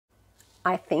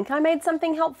I think I made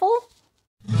something helpful.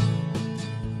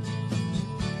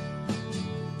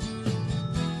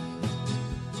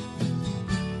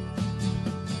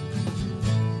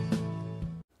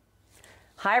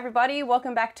 Hi everybody,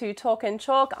 welcome back to Talk and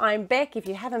Chalk. I'm Beck. If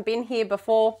you haven't been here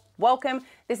before, welcome.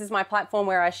 This is my platform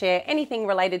where I share anything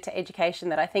related to education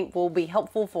that I think will be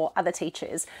helpful for other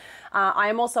teachers. I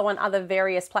am also on other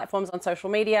various platforms on social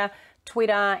media,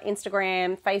 Twitter,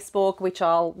 Instagram, Facebook, which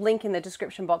I'll link in the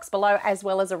description box below, as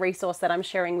well as a resource that I'm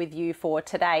sharing with you for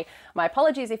today. My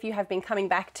apologies if you have been coming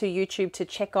back to YouTube to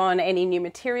check on any new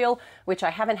material, which I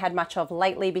haven't had much of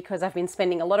lately because I've been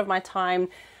spending a lot of my time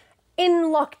in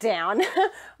lockdown.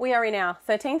 We are in our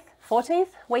 13th, 14th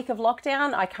week of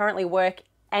lockdown. I currently work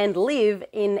and live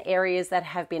in areas that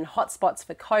have been hotspots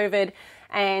for COVID.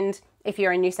 And if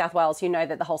you're in New South Wales, you know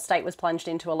that the whole state was plunged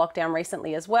into a lockdown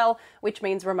recently as well, which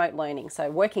means remote learning. So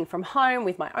working from home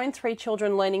with my own 3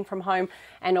 children, learning from home,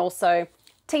 and also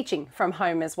teaching from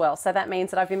home as well. So that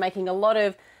means that I've been making a lot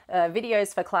of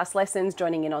videos for class lessons,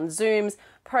 joining in on Zooms,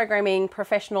 programming,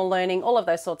 professional learning, all of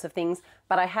those sorts of things.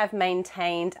 But I have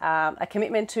maintained a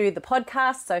commitment to the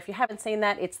podcast. So if you haven't seen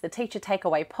that, it's the Teacher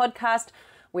Takeaway podcast.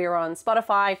 We're on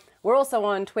Spotify. We're also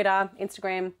on Twitter,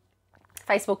 Instagram,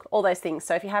 Facebook, all those things.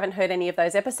 So if you haven't heard any of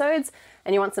those episodes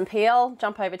and you want some PL,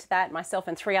 jump over to that. Myself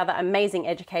and 3 other amazing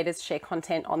educators share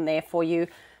content on there for you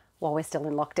while we're still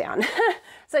in lockdown.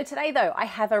 So today though, I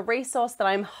have a resource that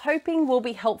I'm hoping will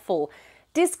be helpful.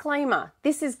 Disclaimer,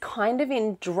 this is kind of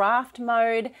in draft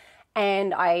mode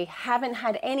and I haven't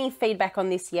had any feedback on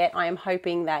this yet. I am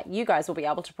hoping that you guys will be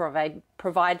able to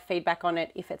provide feedback on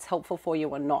it if it's helpful for you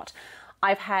or not.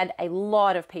 I've had a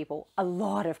lot of people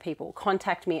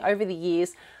contact me over the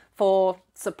years for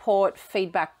support,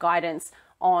 feedback, guidance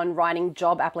on writing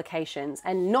job applications,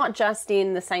 and not just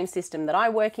in the same system that I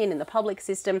work in the public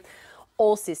system,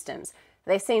 all systems.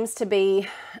 There seems to be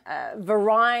a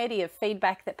variety of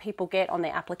feedback that people get on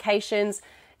their applications,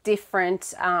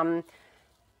 different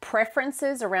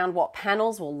preferences around what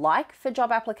panels will like for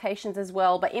job applications as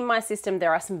well. But in my system,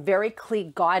 there are some very clear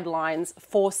guidelines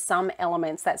for some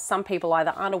elements that some people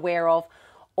either aren't aware of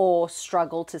or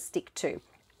struggle to stick to.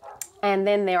 And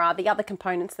then there are the other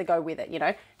components that go with it. You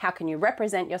know, how can you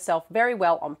represent yourself very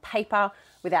well on paper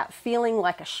without feeling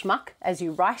like a schmuck as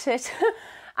you write it?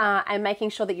 And making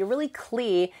sure that you're really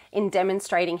clear in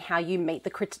demonstrating how you meet the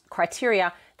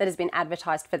criteria that has been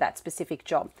advertised for that specific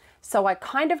job. So I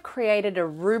kind of created a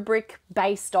rubric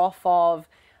based off of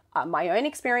my own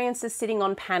experiences sitting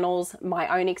on panels,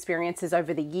 my own experiences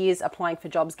over the years applying for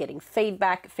jobs, getting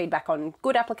feedback on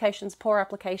good applications, poor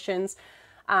applications,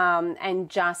 and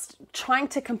just trying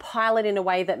to compile it in a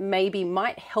way that maybe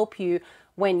might help you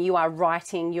when you are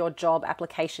writing your job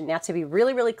application. Now, to be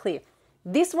really, really clear,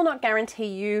 this will not guarantee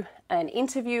you an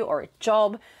interview or a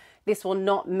job. This will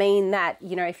not mean that,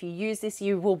 you know, if you use this,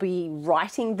 you will be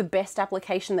writing the best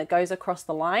application that goes across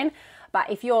the line. But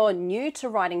if you're new to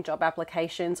writing job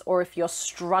applications, or if you're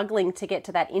struggling to get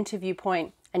to that interview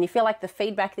point and you feel like the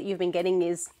feedback that you've been getting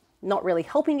is not really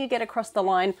helping you get across the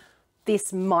line,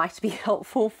 this might be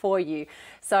helpful for you.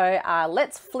 So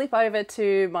let's flip over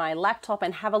to my laptop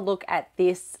and have a look at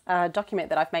this document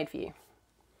that I've made for you.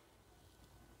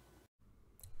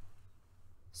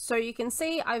 So you can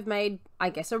see I've made, I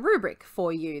guess, a rubric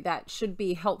for you that should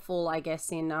be helpful, I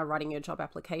guess, in writing your job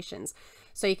applications.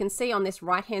 So you can see on this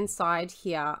right-hand side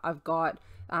here, I've got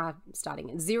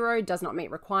starting at 0, does not meet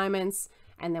requirements.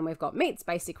 And then we've got meets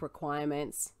basic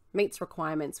requirements, meets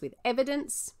requirements with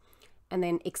evidence, and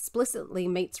then explicitly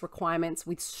meets requirements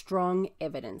with strong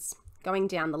evidence. Going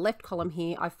down the left column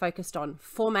here, I've focused on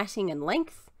formatting and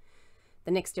length.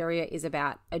 The next area is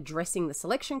about addressing the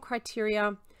selection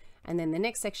criteria. And then the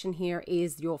next section here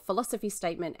is your philosophy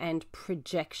statement and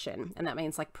projection. And that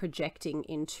means like projecting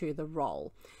into the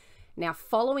role. Now,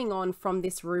 following on from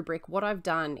this rubric, what I've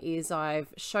done is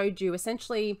I've showed you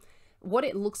essentially what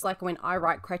it looks like when I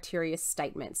write criteria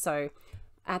statements. So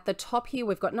at the top here,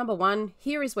 we've got number 1.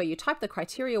 Here is where you type the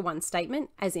criteria 1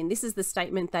 statement, as in this is the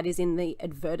statement that is in the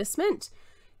advertisement,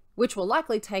 which will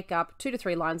likely take up 2 to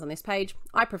 3 lines on this page.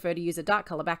 I prefer to use a dark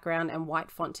color background and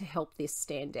white font to help this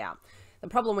stand out. The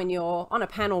problem when you're on a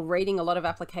panel reading a lot of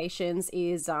applications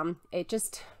is it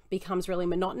just becomes really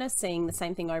monotonous, seeing the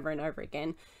same thing over and over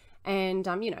again. And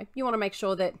you know, you want to make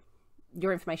sure that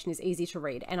your information is easy to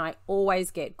read. And I always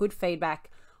get good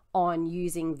feedback on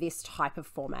using this type of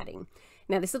formatting.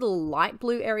 Now, this little light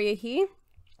blue area here,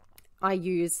 I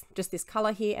use just this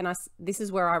color here, and this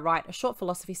is where I write a short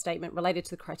philosophy statement related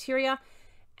to the criteria.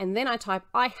 And then I type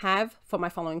I have for my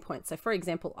following points. So for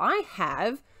example, I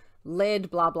have led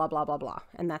blah, blah, blah, blah, blah.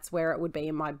 And that's where it would be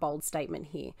in my bold statement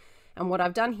here. And what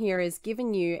I've done here is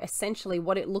given you essentially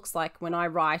what it looks like when I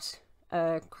write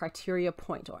a criteria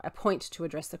point, or a point to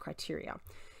address the criteria.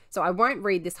 So I won't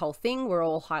read this whole thing. We're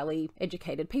all highly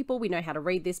educated people. We know how to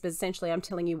read this, but essentially I'm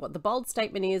telling you what the bold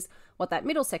statement is, what that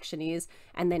middle section is,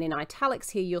 and then in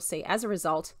italics here, you'll see as a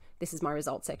result, this is my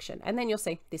result section. And then you'll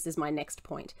see this is my next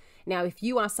point. Now, if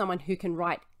you are someone who can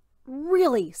write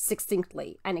really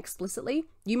succinctly and explicitly,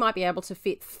 you might be able to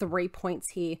fit 3 points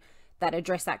here that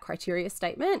address that criteria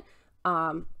statement.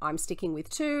 I'm sticking with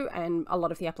 2, and a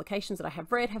lot of the applications that I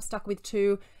have read have stuck with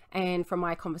 2. And from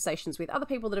my conversations with other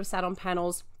people that have sat on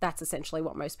panels, that's essentially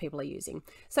what most people are using.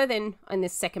 So then in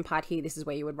this second part here, this is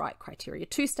where you would write criteria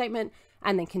 2 statement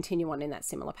and then continue on in that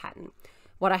similar pattern.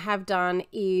 What I have done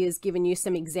is given you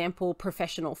some example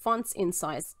professional fonts in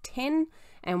size 10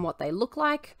 and what they look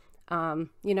like. You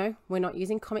know, we're not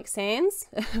using Comic Sans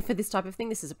for this type of thing.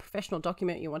 This is a professional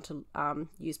document. You want to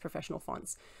use professional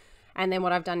fonts. And then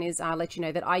what I've done is let you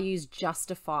know that I use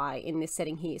Justify in this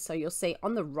setting here. So you'll see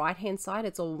on the right hand side,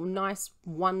 it's all nice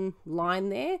one line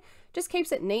there. Just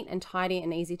keeps it neat and tidy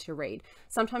and easy to read.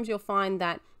 Sometimes you'll find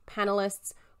that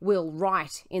panelists will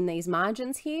write in these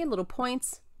margins here, little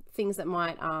points, things that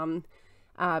might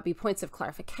be points of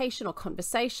clarification or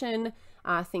conversation,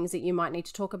 things that you might need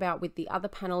to talk about with the other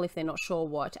panel if they're not sure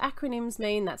what acronyms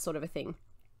mean, that sort of a thing.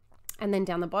 And then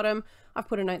down the bottom, I've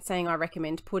put a note saying I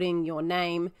recommend putting your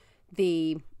name,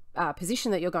 the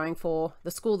position that you're going for,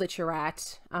 the school that you're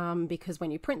at, because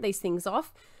when you print these things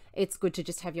off, it's good to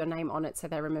just have your name on it so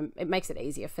they remember. It makes it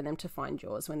easier for them to find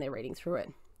yours when they're reading through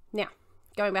it. Now,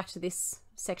 going back to this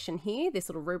section here, this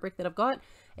little rubric that I've got,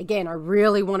 again, I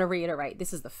really want to reiterate,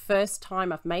 this is the first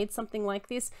time I've made something like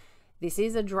this. This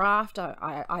is a draft.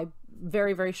 I'm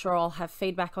very, very sure I'll have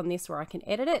feedback on this where I can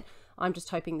edit it. I'm just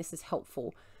hoping this is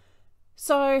helpful.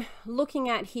 So looking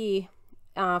at here,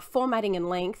 formatting and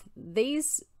length,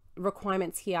 these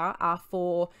requirements here are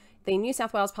for the New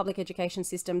South Wales Public Education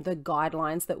System, the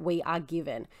guidelines that we are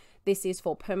given. This is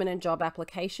for permanent job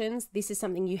applications. This is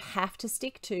something you have to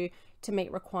stick to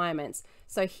meet requirements.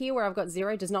 So here where I've got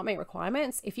 0 does not meet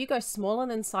requirements. If you go smaller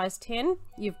than size 10,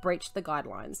 you've breached the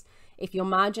guidelines. If your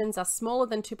margins are smaller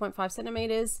than 2.5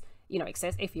 centimeters, you know,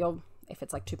 excess, if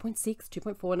it's like 2.6,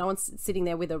 2.4, no one's sitting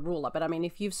there with a ruler, but I mean,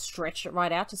 if you've stretched it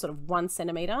right out to sort of 1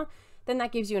 centimeter, then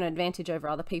that gives you an advantage over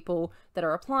other people that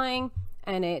are applying,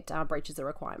 and it breaches the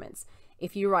requirements.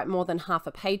 If you write more than half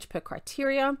a page per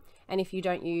criteria, and if you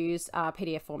don't use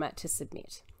PDF format to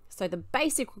submit. So the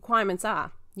basic requirements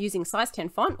are using size 10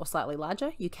 font or slightly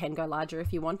larger. You can go larger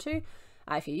if you want to.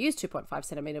 If you use 2.5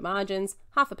 centimeter margins,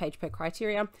 half a page per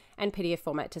criteria, and PDF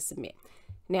format to submit.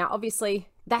 Now, obviously,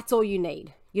 that's all you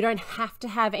need. You don't have to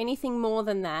have anything more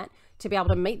than that to be able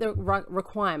to meet the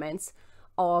requirements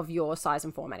of your size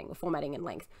and formatting, or formatting and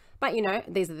length. But you know,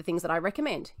 these are the things that I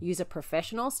recommend. Use a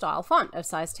professional style font of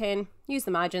size 10, use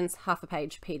the margins, half a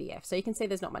page PDF. So you can see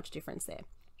there's not much difference there.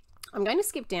 I'm going to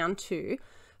skip down to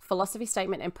philosophy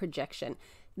statement and projection.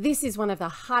 This is one of the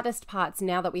hardest parts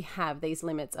now that we have these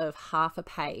limits of half a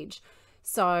page.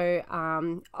 So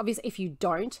obviously if you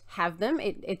don't have them,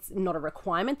 it's not a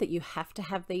requirement that you have to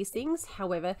have these things.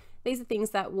 However, these are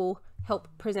things that will help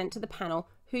present to the panel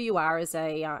who you are as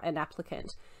an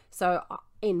applicant. So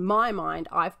in my mind,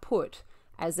 I've put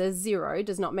as a 0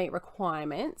 does not meet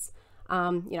requirements,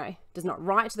 you know, does not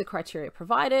write to the criteria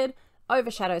provided,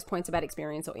 overshadows points about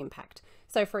experience or impact.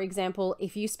 So for example,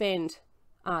 if you spend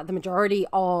the majority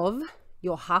of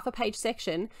your half a page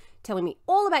section telling me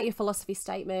all about your philosophy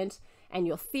statement and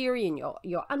your theory and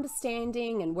your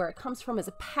understanding and where it comes from as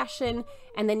a passion,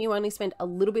 and then you only spend a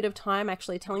little bit of time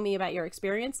actually telling me about your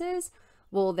experiences,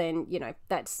 well then, you know,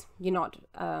 you're not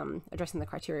addressing the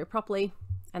criteria properly,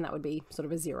 and that would be sort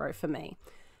of a 0 for me.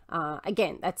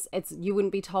 Again, you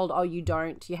wouldn't be told, oh, you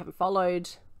haven't followed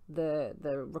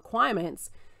the requirements,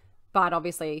 but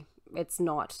obviously it's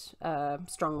not a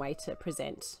strong way to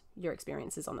present your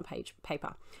experiences on the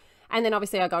paper. And then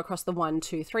obviously I go across the 1,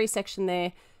 2, 3 section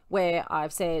there, where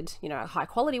I've said, you know, a high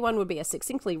quality one would be a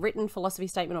succinctly written philosophy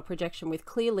statement or projection with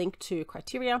clear link to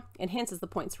criteria, enhances the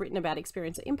points written about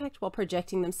experience or impact while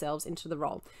projecting themselves into the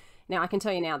role. Now I can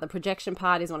tell you now, the projection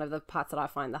part is one of the parts that I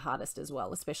find the hardest as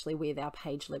well, especially with our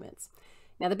page limits.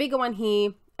 Now the bigger one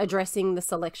here, addressing the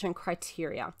selection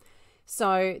criteria.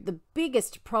 So the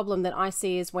biggest problem that I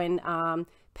see is when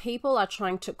people are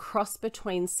trying to cross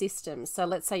between systems. So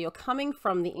let's say you're coming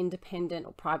from the independent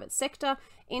or private sector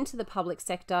into the public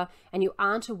sector, and you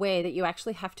aren't aware that you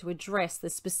actually have to address the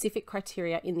specific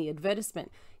criteria in the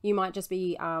advertisement. You might just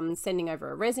be sending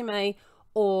over a resume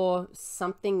or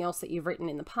something else that you've written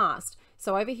in the past.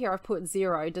 So over here I've put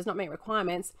 0, does not meet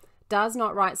requirements, does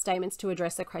not write statements to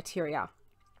address the criteria.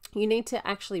 you need to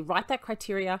actually write that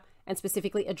criteria and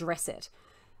specifically address it.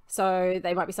 So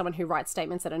they might be someone who writes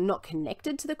statements that are not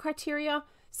connected to the criteria.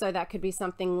 So that could be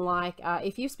something like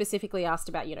if you specifically asked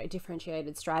about,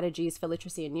 differentiated strategies for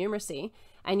literacy and numeracy,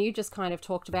 and you just kind of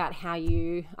talked about how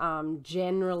you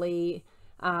generally,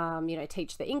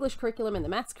 teach the English curriculum and the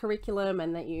maths curriculum,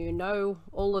 and that you know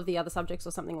all of the other subjects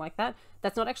or something like that.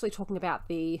 That's not actually talking about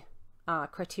the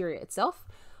criteria itself,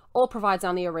 or provides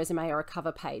only a resume or a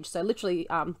cover page. So literally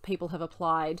people have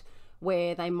applied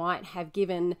where they might have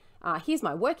given, here's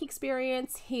my work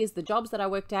experience, here's the jobs that I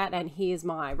worked at, and here's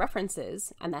my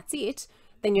references, and that's it.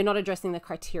 Then you're not addressing the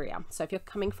criteria. So if you're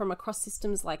coming from across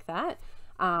systems like that,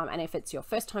 and if it's your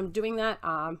first time doing that,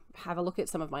 have a look at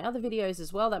some of my other videos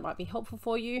as well. That might be helpful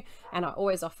for you. And I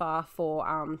always offer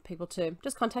for people to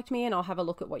just contact me, and I'll have a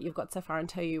look at what you've got so far and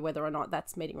tell you whether or not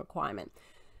that's meeting requirement.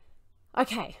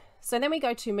 Okay, so then we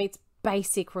go to meets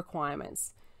basic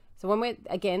requirements. So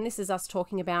again, this is us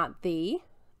talking about the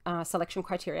selection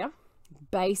criteria,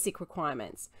 basic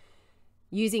requirements,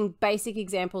 using basic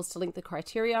examples to link the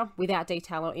criteria without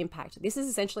detail or impact. This is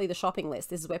essentially the shopping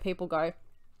list. This is where people go,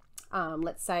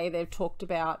 let's say they've talked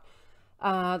about,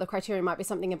 the criteria might be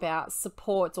something about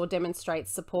supports or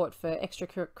demonstrates support for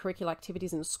extracurricular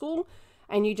activities in the school.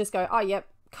 And you just go, oh, yep,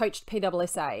 coached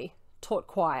PSSA, taught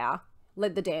choir,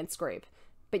 led the dance group.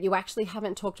 But you actually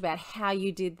haven't talked about how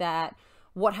you did that,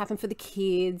 what happened for the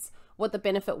kids, what the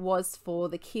benefit was for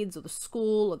the kids or the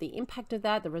school, or the impact of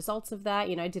that, the results of that.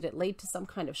 Did it lead to some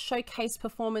kind of showcase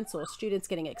performance, or students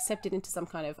getting accepted into some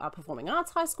kind of performing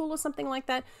arts high school or something like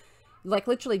that? Like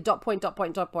literally dot point,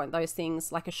 those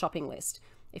things, like a shopping list.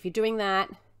 If you're doing that,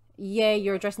 yeah,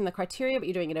 you're addressing the criteria, but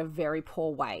you're doing it in a very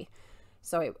poor way.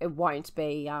 So it won't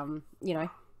be,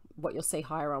 what you'll see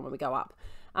higher on when we go up.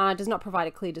 Does not provide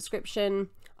a clear description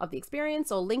of the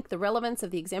experience or link the relevance of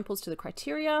the examples to the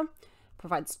criteria.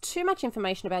 Provides too much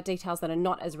information about details that are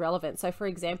not as relevant. So for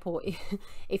example,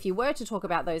 if you were to talk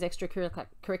about those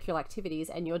extracurricular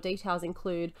activities and your details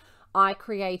include, I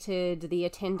created the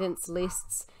attendance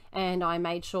lists and I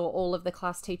made sure all of the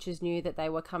class teachers knew that they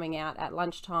were coming out at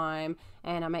lunchtime,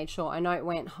 and I made sure a note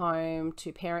went home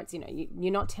to parents,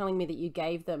 you're not telling me that you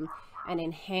gave them an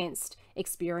enhanced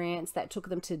experience that took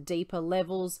them to deeper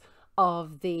levels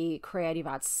of the creative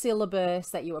arts syllabus,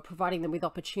 that you were providing them with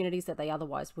opportunities that they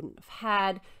otherwise wouldn't have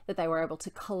had, that they were able to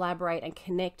collaborate and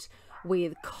connect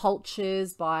with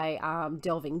cultures by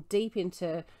delving deep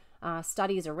into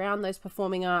studies around those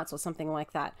performing arts or something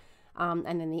like that. And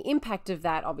then the impact of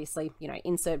that, obviously,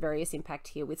 insert various impact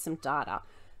here with some data.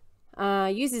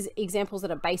 Uses examples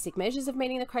that are basic measures of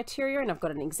meeting the criteria, and I've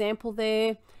got an example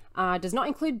there. Does not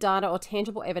include data or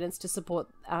tangible evidence to support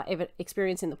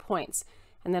experience in the points.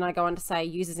 And then I go on to say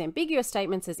uses ambiguous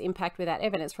statements as impact without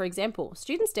evidence. For example,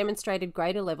 students demonstrated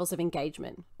greater levels of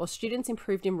engagement, or students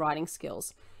improved in writing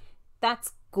skills.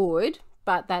 That's good,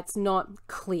 but that's not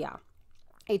clear.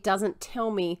 It doesn't tell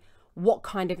me what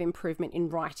kind of improvement in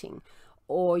writing,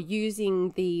 or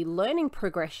using the learning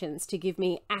progressions to give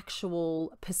me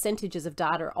actual percentages of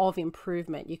data of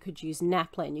improvement. You could use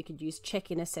NAPLAN, you could use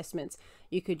check-in assessments,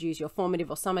 you could use your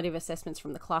formative or summative assessments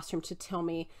from the classroom to tell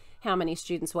me how many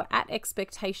students were at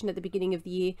expectation at the beginning of the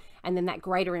year, and then that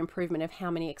greater improvement of how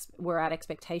many were at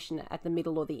expectation at the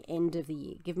middle or the end of the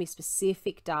year. Give me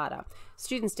specific data.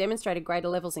 Students demonstrated greater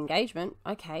levels of engagement.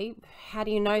 Okay, how do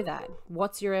you know that?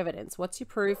 What's your evidence? What's your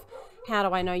proof? How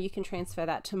do I know you can transfer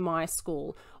that to my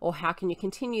school? Or how can you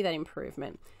continue that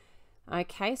improvement?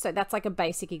 Okay, so that's like a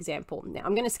basic example. Now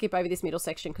I'm going to skip over this middle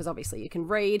section because obviously you can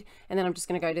read, and then I'm just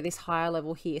going to go to this higher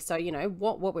level here. So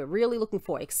what we're really looking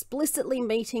for, explicitly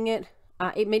meeting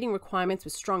meeting requirements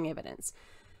with strong evidence.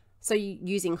 So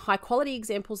using high quality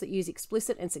examples that use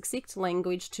explicit and succinct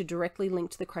language to directly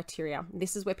link to the criteria.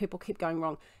 This is where people keep going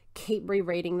wrong. Keep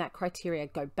rereading that criteria.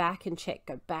 Go back and check.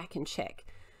 Go back and check.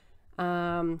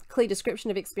 Clear description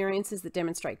of experiences that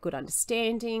demonstrate good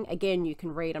understanding. Again, you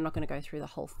can read. I'm not going to go through the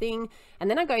whole thing. And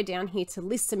then I go down here to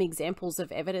list some examples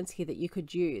of evidence here that you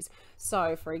could use.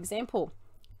 So for example,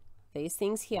 these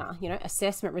things here,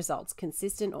 assessment results,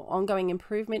 consistent or ongoing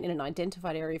improvement in an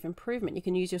identified area of improvement. You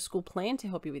can use your school plan to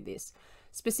help you with this.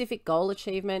 Specific goal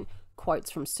achievement, quotes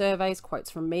from surveys,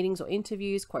 quotes from meetings or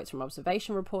interviews, quotes from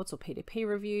observation reports or PDP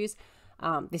reviews.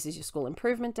 This is your school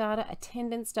improvement data,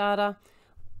 attendance data.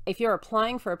 If you're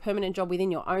applying for a permanent job within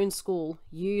your own school,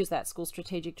 use that school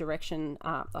strategic direction.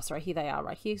 Here they are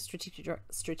right here,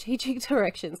 strategic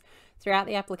directions throughout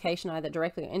the application, either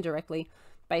directly or indirectly,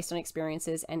 based on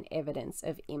experiences and evidence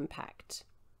of impact.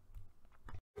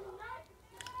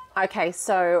 Okay,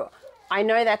 so I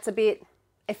know that's a bit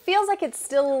it feels like it's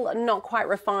still not quite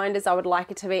refined as I would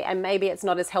like it to be, and maybe it's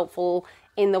not as helpful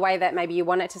in the way that maybe you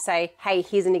want it to say, hey,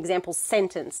 here's an example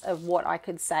sentence of what I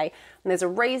could say. And there's a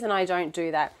reason I don't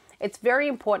do that. It's very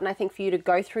important, I think, for you to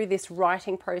go through this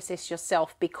writing process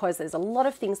yourself, because there's a lot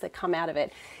of things that come out of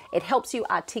it. It helps you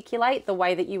articulate the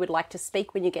way that you would like to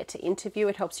speak when you get to interview.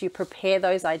 It helps you prepare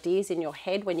those ideas in your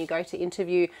head when you go to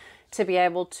interview, to be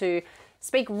able to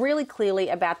speak really clearly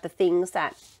about the things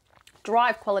that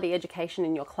drive quality education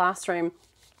in your classroom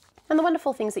and the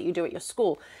wonderful things that you do at your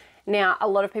school. Now, a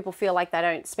lot of people feel like they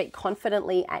don't speak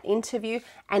confidently at interview,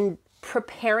 and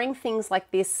preparing things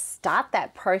like this, start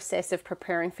that process of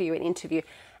preparing for you at interview.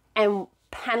 And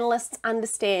panelists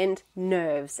understand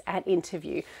nerves at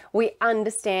interview. We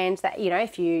understand that, you know,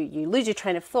 if you lose your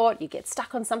train of thought, you get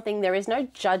stuck on something, there is no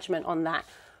judgment on that.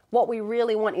 What we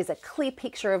really want is a clear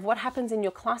picture of what happens in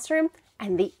your classroom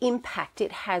and the impact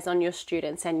it has on your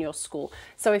students and your school.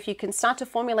 So if you can start to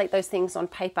formulate those things on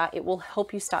paper, it will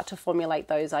help you start to formulate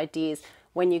those ideas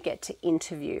when you get to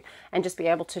interview, and just be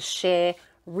able to share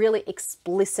really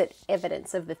explicit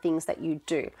evidence of the things that you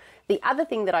do. The other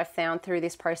thing that I've found through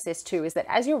this process too is that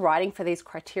as you're writing for these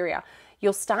criteria,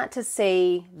 you'll start to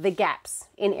see the gaps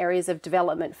in areas of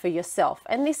development for yourself.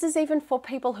 And this is even for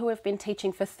people who have been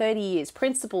teaching for 30 years,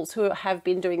 principals who have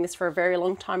been doing this for a very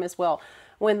long time as well.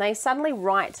 When they suddenly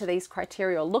write to these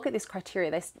criteria or look at this criteria,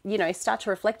 they, you know, start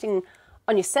to reflecting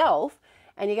on yourself,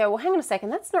 and you go, well, hang on a second,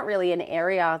 that's not really an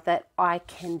area that I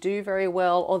can do very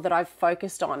well or that I've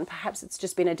focused on. Perhaps it's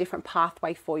just been a different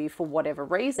pathway for you for whatever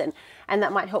reason. And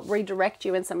that might help redirect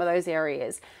you in some of those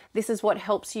areas. This is what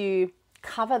helps you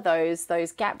cover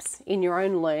those gaps in your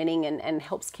own learning, and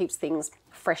helps keeps things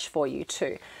fresh for you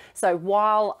too. So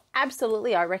while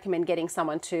absolutely I recommend getting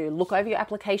someone to look over your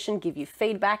application, give you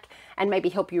feedback, and maybe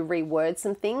help you reword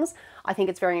some things, I think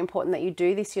it's very important that you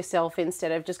do this yourself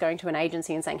instead of just going to an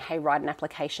agency and saying, hey, write an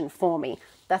application for me.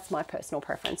 That's my personal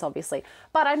preference, obviously.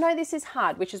 But I know this is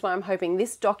hard, which is why I'm hoping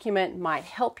this document might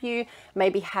help you.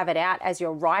 Maybe have it out as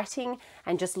you're writing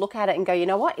and just look at it and go, you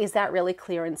know what, is that really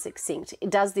clear and succinct?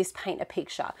 Does this paint a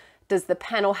picture? Does the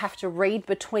panel have to read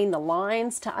between the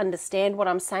lines to understand what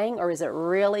I'm saying, or is it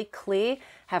really clear?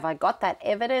 Have I got that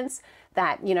evidence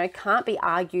that, you know, can't be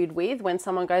argued with when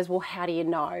someone goes, well, how do you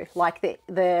know? Like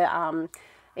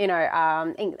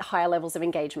higher levels of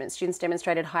engagement. Students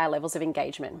demonstrated higher levels of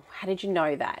engagement. How did you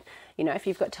know that? You know, if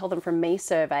you've got Tell Them From Me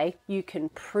survey, you can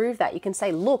prove that. You can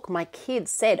say, look, my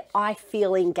kids said, I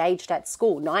feel engaged at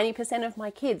school. 90% of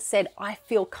my kids said, I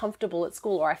feel comfortable at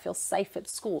school, or I feel safe at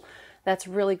school. That's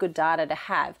really good data to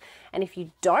have. And if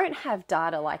you don't have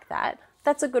data like that,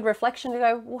 that's a good reflection to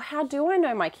go, well, how do I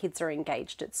know my kids are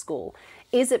engaged at school?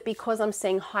 Is it because I'm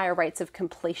seeing higher rates of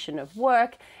completion of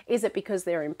work? Is it because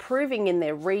they're improving in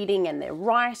their reading and their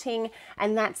writing?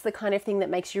 And that's the kind of thing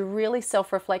that makes you really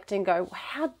self-reflect and go,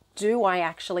 how do I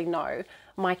actually know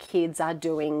my kids are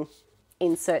doing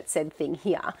insert said thing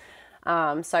here?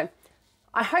 So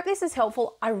I hope this is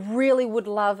helpful. I really would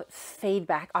love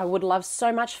feedback. I would love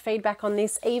so much feedback on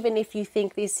this, even if you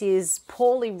think this is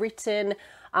poorly written.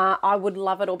 I would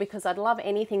love it all, because I'd love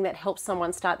anything that helps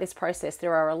someone start this process.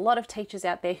 There are a lot of teachers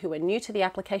out there who are new to the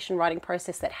application writing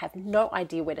process that have no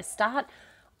idea where to start.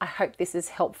 I hope this is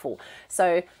helpful.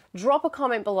 So drop a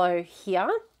comment below here.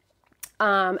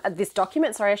 This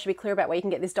document, sorry, I should be clear about where you can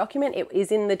get this document. It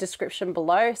is in the description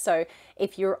below. So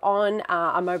if you're on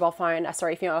a mobile phone,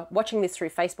 if you're watching this through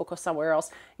Facebook or somewhere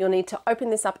else, you'll need to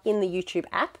open this up in the YouTube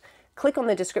app. Click on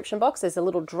the description box. There's a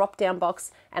little drop down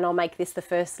box, and I'll make this the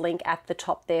first link at the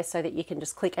top there so that you can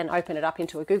just click and open it up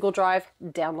into a Google Drive,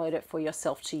 download it for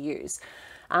yourself to use.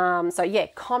 So yeah,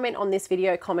 comment on this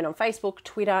video, comment on Facebook,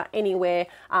 Twitter, anywhere,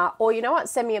 or you know what,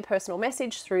 send me a personal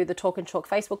message through the Talk and Chalk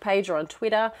Facebook page or on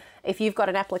Twitter. If you've got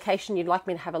an application you'd like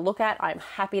me to have a look at, I'm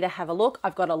happy to have a look.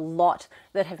 I've got a lot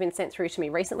that have been sent through to me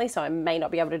recently, so I may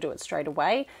not be able to do it straight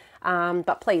away.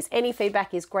 But please, any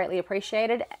feedback is greatly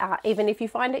appreciated. Even if you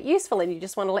find it useful and you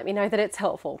just want to let me know that it's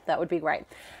helpful, that would be great.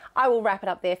 I will wrap it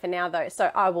up there for now though.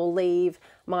 So I will leave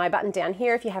my button down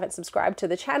here if you haven't subscribed to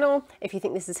the channel. If you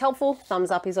think this is helpful, thumbs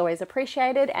up is always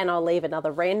appreciated, and I'll leave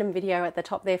another random video at the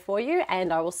top there for you,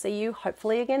 and I will see you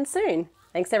hopefully again soon.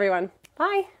 Thanks everyone.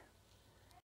 Bye.